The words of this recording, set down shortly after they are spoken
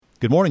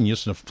Good morning. You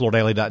listen to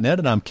FloorDaily.net,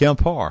 and I'm Kemp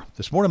Harr.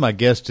 This morning, my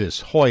guest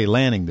is Hoy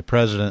Lanning, the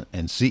president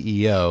and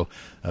CEO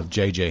of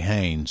J.J.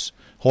 Haynes.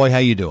 Hoy, how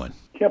you doing?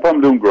 Kemp, I'm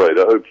doing great.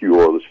 I hope you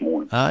are this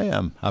morning. I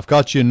am. I've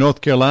caught you in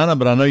North Carolina,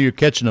 but I know you're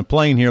catching a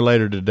plane here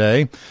later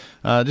today.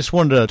 Just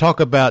wanted to talk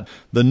about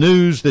the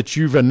news that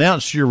you've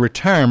announced your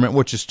retirement,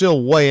 which is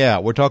still way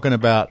out. We're talking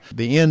about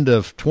the end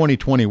of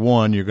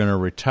 2021. You're going to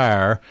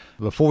retire.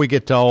 Before we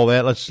get to all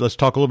that, let's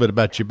talk a little bit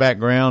about your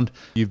background.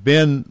 You've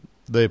been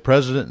the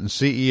president and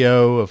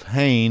CEO of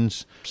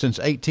Haynes since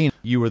 18.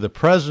 You were the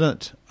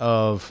president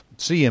of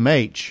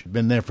CMH,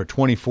 been there for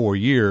 24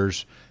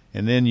 years,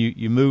 and then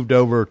you moved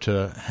over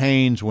to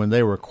Haynes when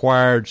they were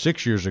acquired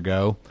 6 years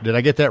ago. Did I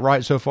get that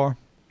right so far?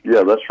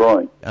 Yeah, that's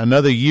right.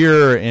 Another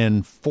year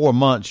and 4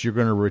 months, you're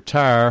going to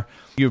retire.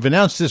 You've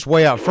announced this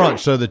way out front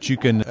so that you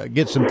can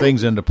get some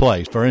things into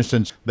place. For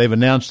instance, they've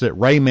announced that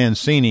Ray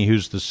Mancini,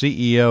 who's the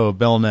CEO of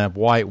Belknap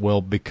White,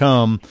 will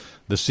become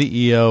the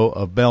CEO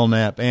of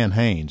Belknap and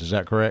Haynes. Is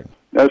that correct?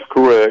 That's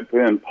correct.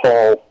 And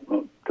Paul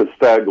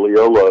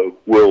Castagliolo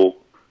will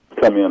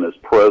come in as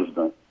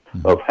president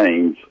of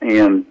Haynes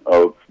and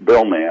of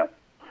Belknap.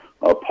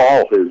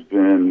 Paul has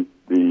been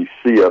the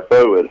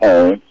CFO at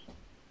Haynes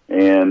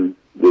and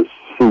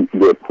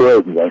the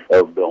president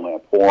of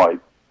Belknap White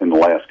in the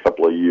last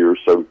couple of years.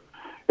 So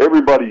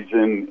everybody's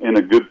in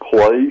a good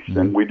place,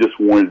 and we just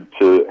wanted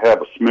to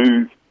have a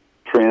smooth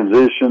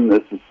transition.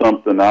 This is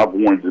something I've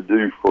wanted to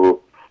do for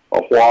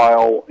a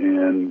while,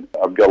 and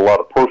I've got a lot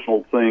of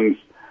personal things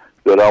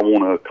that I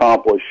want to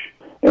accomplish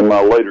in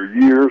my later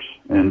years,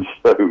 and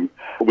so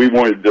we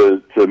wanted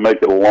to make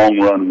it a long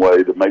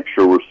runway to make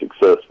sure we're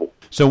successful.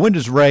 So when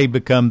does Ray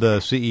become the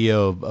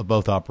CEO of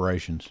both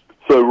operations?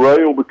 So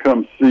Ray will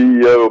become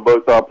CEO of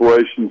both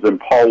operations, and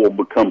Paul will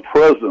become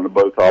president of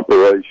both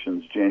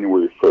operations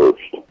January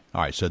 1st. All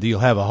right, so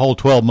you'll have a whole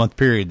 12-month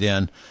period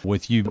then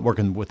with you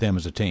working with them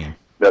as a team.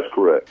 That's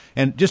correct.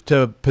 And just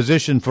to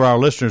position for our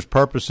listeners'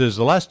 purposes,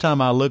 the last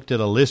time I looked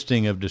at a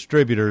listing of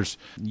distributors,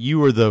 you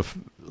were the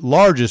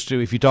largest,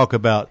 if you talk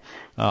about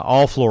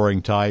all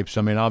flooring types.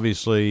 I mean,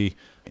 obviously,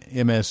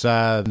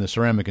 MSI and the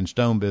ceramic and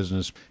stone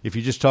business. If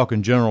you're just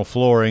talking general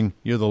flooring,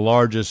 you're the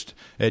largest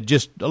at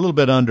just a little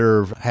bit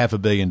under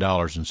 $500 million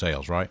in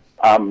sales, right?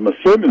 I'm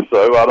assuming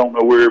so. I don't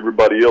know where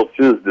everybody else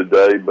is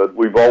today, but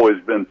we've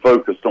always been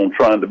focused on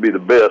trying to be the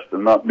best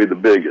and not be the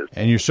biggest.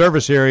 And your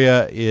service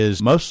area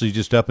is mostly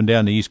just up and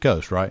down the East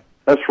Coast, right?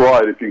 That's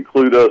right. If you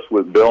include us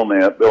with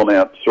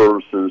Belknap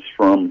services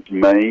from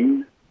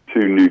Maine to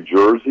New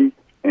Jersey,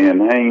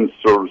 and Haynes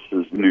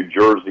services New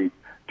Jersey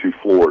to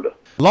Florida.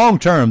 Long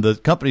term, the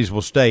companies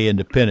will stay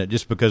independent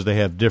just because they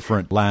have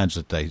different lines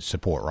that they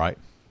support, right?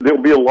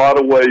 There'll be a lot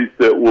of ways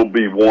that will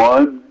be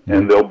one,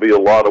 and there'll be a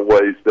lot of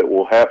ways that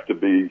will have to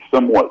be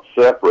somewhat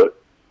separate,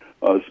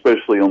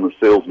 especially on the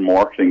sales and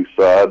marketing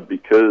side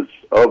because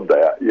of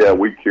that. Yeah,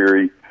 we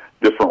carry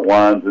different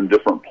lines in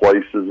different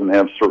places and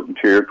have certain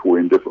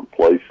territory in different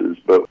places,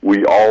 but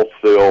we all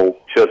sell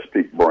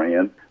Chesapeake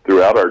brand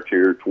throughout our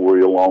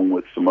territory along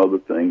with some other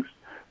things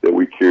that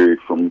we carry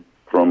from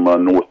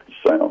north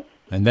to south.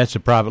 And that's a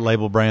private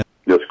label brand?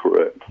 That's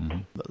correct. Mm-hmm.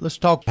 Let's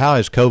talk, how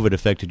has COVID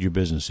affected your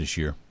business this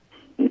year?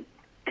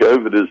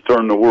 COVID has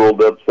turned the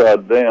world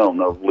upside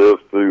down. I've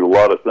lived through a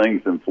lot of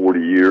things in 40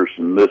 years,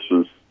 and this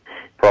was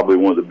probably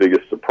one of the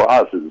biggest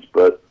surprises.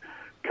 But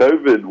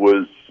COVID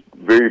was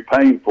very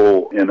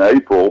painful in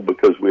April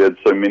because we had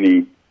so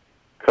many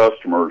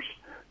customers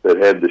that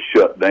had to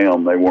shut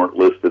down. They weren't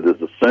listed as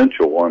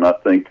essential, and I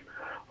think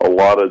a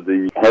lot of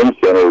the home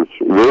centers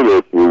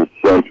really were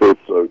essential,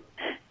 so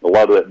a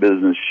lot of that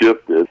business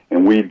shifted,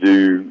 and we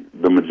do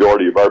the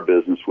majority of our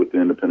business with the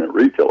independent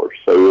retailers,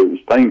 so it was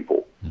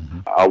painful. Mm-hmm.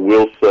 I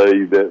will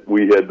say that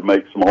we had to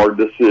make some hard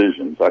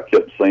decisions. I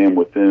kept saying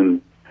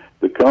within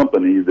the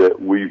company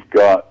that we've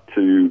got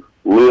to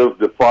live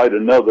to fight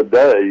another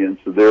day, and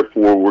so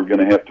therefore we're going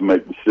to have to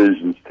make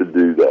decisions to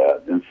do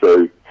that. And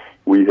so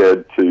we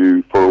had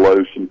to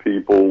furlough some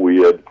people.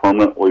 We had to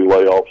permanently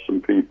lay off some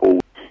people.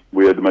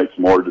 We had to make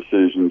some hard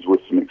decisions with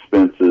some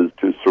expenses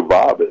to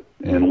survive it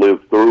and live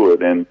through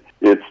it. And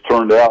it's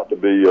turned out to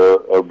be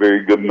a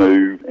very good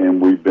move,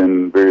 and we've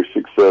been very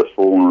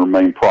successful and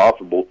remain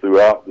profitable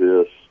throughout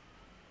this.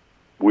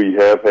 We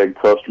have had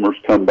customers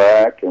come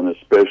back, and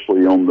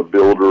especially on the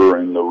builder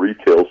and the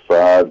retail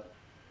side,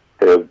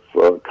 have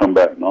come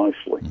back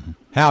nicely. Mm-hmm.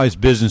 How is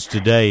business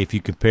today if you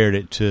compared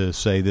it to,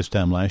 say, this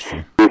time last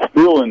year? We're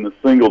still in the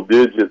single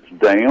digits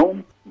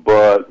down,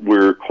 but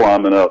we're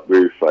climbing up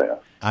very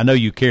fast. I know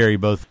you carry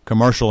both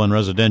commercial and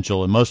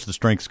residential, and most of the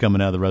strength's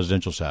coming out of the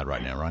residential side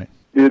right now, right?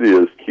 It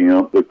is,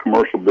 Kemp. The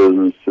commercial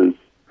business has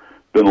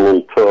been a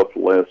little tough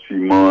the last few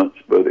months,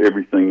 but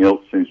everything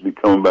else seems to be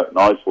coming back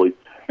nicely,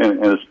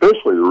 and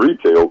especially the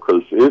retail,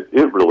 because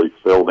it really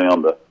fell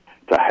down to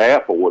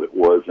half of what it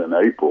was in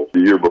April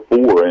the year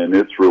before, and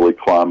it's really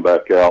climbed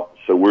back out.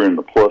 So we're in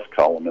the plus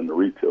column in the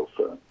retail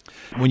side.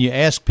 When you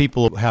ask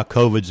people how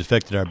COVID's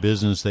affected our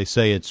business, they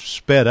say it's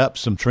sped up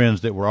some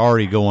trends that were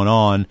already going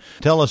on.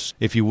 Tell us,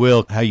 if you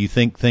will, how you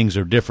think things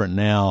are different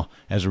now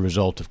as a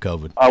result of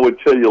COVID. I would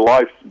tell you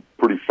life's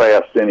pretty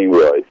fast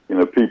anyway. You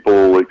know,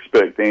 people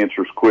expect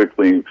answers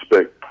quickly,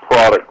 expect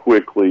product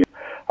quickly.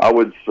 I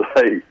would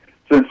say,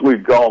 since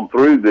we've gone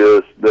through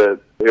this, that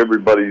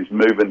everybody's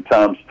moving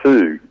times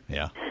two.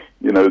 Yeah.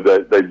 You know,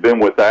 that they've been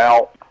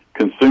without.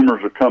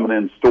 Consumers are coming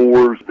in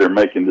stores. They're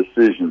making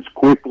decisions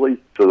quickly,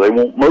 so they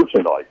want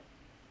merchandise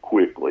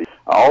quickly.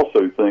 I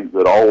also think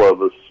that all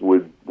of us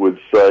would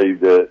say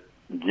that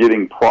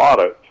getting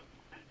product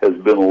has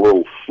been a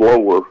little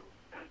slower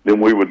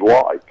than we would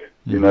like.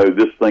 Mm-hmm. You know,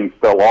 this thing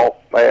fell off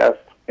fast,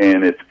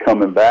 and it's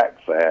coming back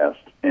fast,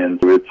 and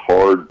so it's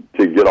hard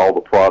to get all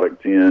the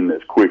product in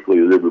as quickly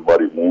as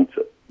everybody wants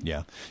it.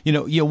 Yeah. You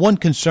know, one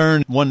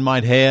concern one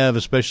might have,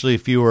 especially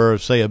if you were,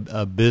 say,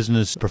 a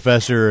business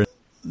professor,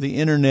 the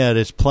Internet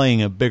is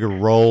playing a bigger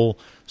role.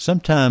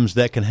 Sometimes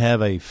that can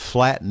have a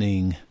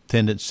flattening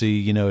tendency,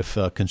 you know, if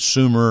a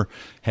consumer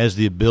has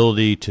the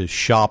ability to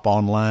shop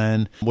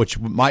online, which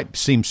might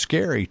seem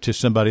scary to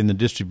somebody in the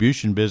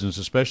distribution business,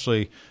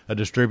 especially a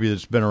distributor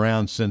that's been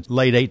around since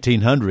late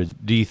 1800s.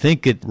 Do you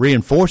think it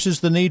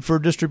reinforces the need for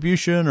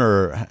distribution,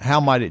 or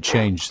how might it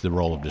change the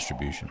role of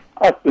distribution?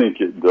 I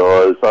think it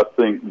does. I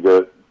think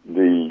that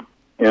the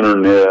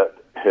Internet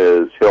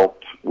has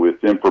helped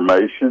with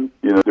information.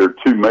 You know, there are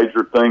two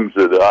major things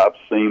that I've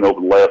seen over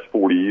the last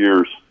 40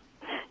 years.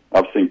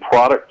 I've seen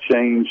product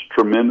change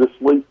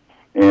tremendously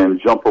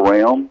and jump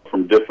around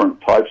from different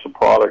types of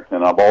product,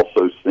 and I've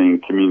also seen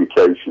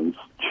communications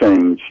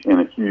change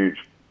in a huge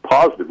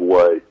positive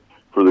way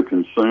for the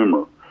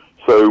consumer.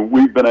 So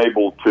we've been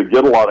able to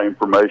get a lot of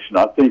information.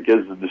 I think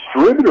as a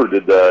distributor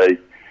today,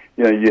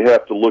 you know, you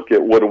have to look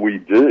at what do we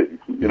do.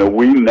 You know,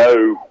 we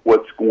know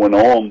what's going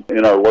on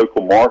in our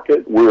local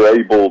market. We're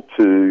able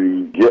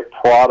to get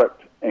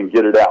product and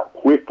get it out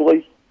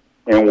quickly,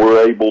 and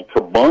we're able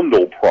to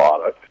bundle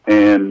product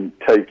and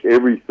take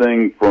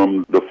everything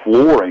from the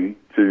flooring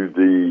to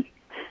the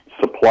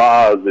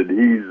supplies,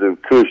 adhesive,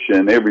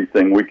 cushion,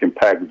 everything. We can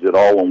package it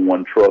all in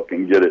one truck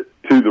and get it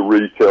to the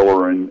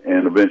retailer and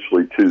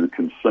eventually to the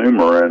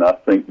consumer, and I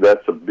think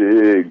that's a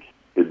big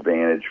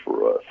advantage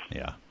for us.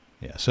 Yeah.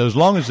 Yeah. So as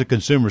long as the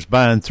consumer's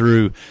buying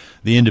through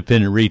the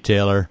independent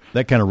retailer,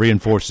 that kind of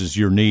reinforces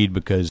your need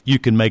because you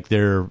can make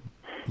their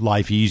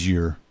life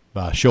easier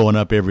by showing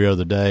up every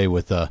other day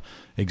with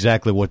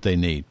exactly what they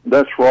need.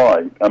 That's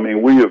right. I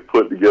mean, we have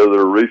put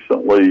together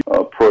recently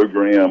a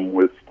program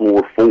with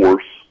Floor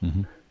Force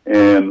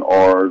and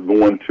are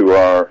going to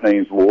our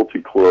Hanes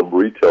Loyalty Club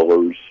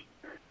retailers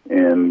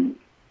and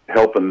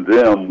helping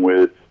them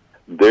with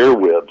their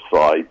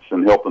websites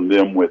and helping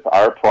them with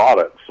our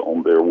products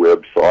on their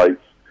websites,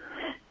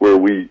 where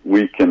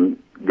we can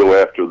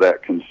go after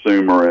that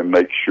consumer and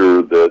make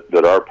sure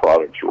that our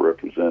products are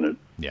represented.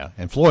 Yeah,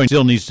 and flooring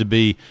still needs to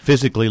be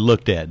physically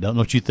looked at,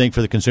 don't you think,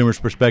 for the consumer's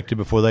perspective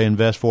before they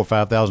invest $4,000 or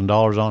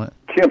 $5,000 on it?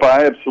 Kemp,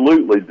 I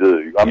absolutely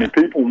do. I mean,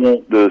 people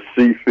want to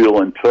see, feel,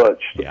 and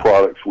touch the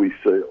products we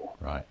sell.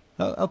 Right.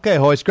 Okay,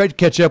 Hoy, it's great to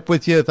catch up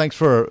with you. Thanks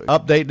for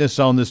updating us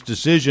on this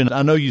decision.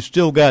 I know you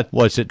still got,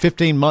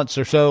 15 months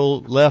or so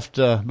left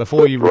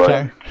before you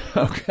retire?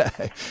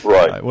 Okay.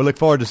 Right. We'll look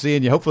forward to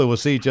seeing you. Hopefully we'll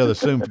see each other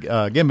soon.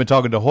 Again, been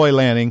talking to Hoy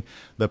Lanning,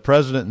 the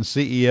president and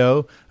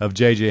CEO of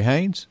J.J.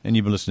 Hanes, and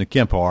you've been listening to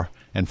Kemp Harr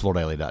and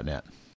FloorDaily.net.